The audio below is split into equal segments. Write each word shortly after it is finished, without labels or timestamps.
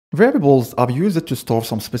Variables are used to store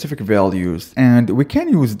some specific values, and we can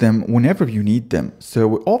use them whenever you need them. So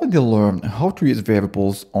we already learned how to use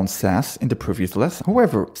variables on Sass in the previous lesson.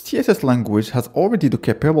 However, CSS language has already the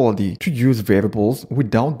capability to use variables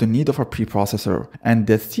without the need of a preprocessor. And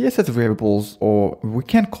the CSS variables, or we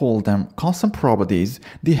can call them constant properties,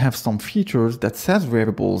 they have some features that Sass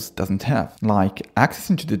variables doesn't have, like access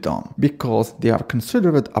into the DOM, because they are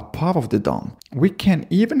considered a part of the DOM. We can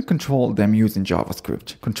even control them using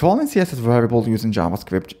JavaScript. Controlling CSS variable using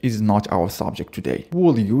JavaScript is not our subject today. We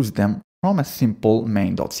will use them from a simple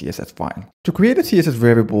main.css file. To create a CSS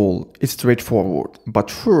variable is straightforward, but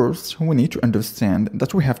first we need to understand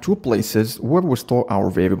that we have two places where we store our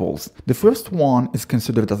variables. The first one is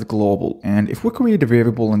considered as global, and if we create a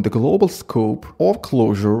variable in the global scope or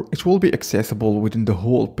closure, it will be accessible within the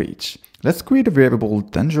whole page. Let's create a variable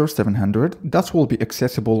danger700 that will be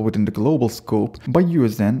accessible within the global scope by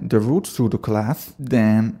using the root pseudo class.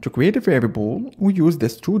 Then to create a variable, we use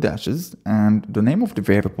these two dashes and the name of the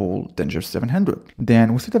variable danger700.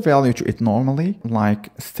 Then we set a value to it normally,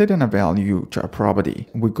 like setting a value to a property.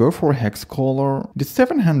 We go for a hex color. The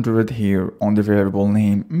 700 here on the variable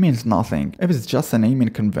name means nothing. It is just a naming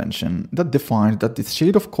convention that defines that this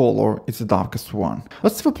shade of color is the darkest one.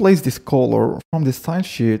 Let's replace this color from the style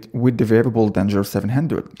sheet with the variable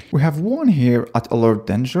danger700. We have one here at alert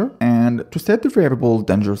danger, and to set the variable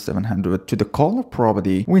danger700 to the color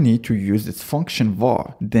property, we need to use this function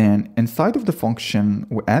var. Then inside of the function,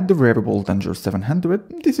 we add the variable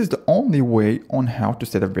danger700. This is the only way on how to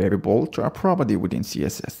set a variable to a property within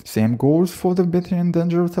CSS. Same goes for the btn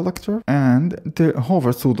danger selector and the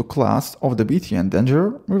hover pseudo class of the btn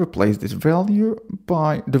danger. We replace this value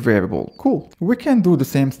by the variable. Cool. We can do the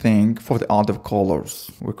same thing for the other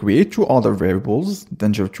colors. We create two other variables,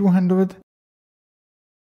 danger200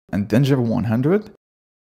 and danger100,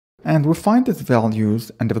 and we find these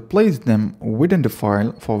values and replace them within the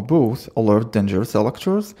file for both alert danger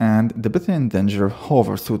selectors and the btn danger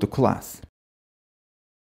hover pseudo class.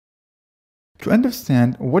 To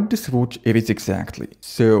understand what this root is exactly,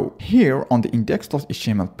 so here on the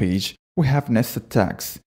index.html page we have nested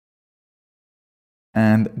tags,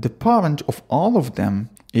 and the parent of all of them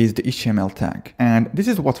is the HTML tag. And this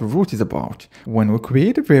is what root is about. When we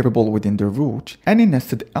create a variable within the root, any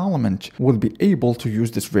nested element will be able to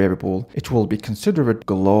use this variable. It will be considered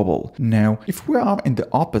global. Now, if we are in the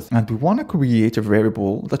opposite and we want to create a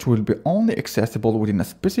variable that will be only accessible within a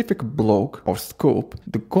specific block or scope,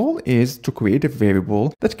 the goal is to create a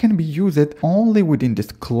variable that can be used only within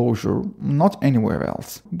this closure, not anywhere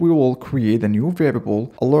else. We will create a new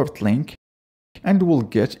variable, alert link, and we'll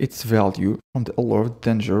get its value from the alert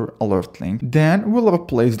danger alert link. Then we'll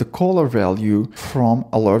replace the color value from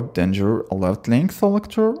alert danger alert link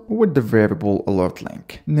selector with the variable alert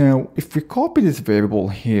link. Now, if we copy this variable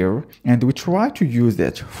here and we try to use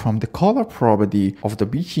it from the color property of the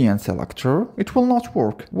btn selector, it will not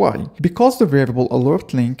work. Why? Because the variable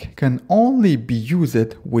alert link can only be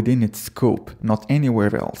used within its scope, not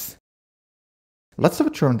anywhere else. Let's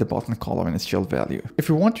return the button color initial value. If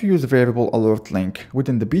we want to use a variable alert link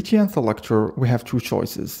within the btn selector, we have two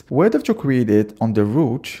choices. Whether to create it on the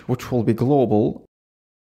root, which will be global,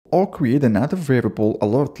 or create another variable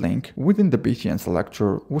alert link within the btn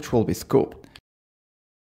selector, which will be scope.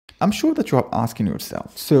 I'm sure that you are asking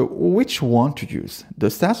yourself, so which one to use,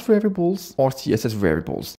 the Sass variables or CSS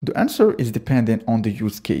variables? The answer is dependent on the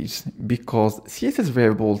use case, because CSS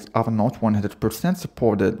variables are not 100%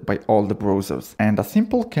 supported by all the browsers, and a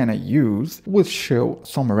simple can I use will show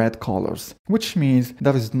some red colors, which means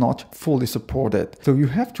that is not fully supported. So you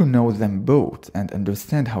have to know them both and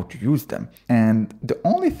understand how to use them. And the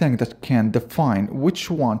only thing that can define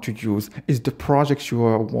which one to use is the project you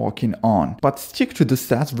are working on, but stick to the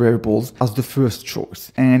Sass variables as the first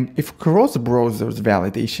choice. And if cross-browsers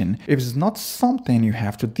validation is not something you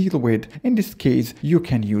have to deal with, in this case you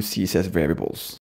can use CSS variables.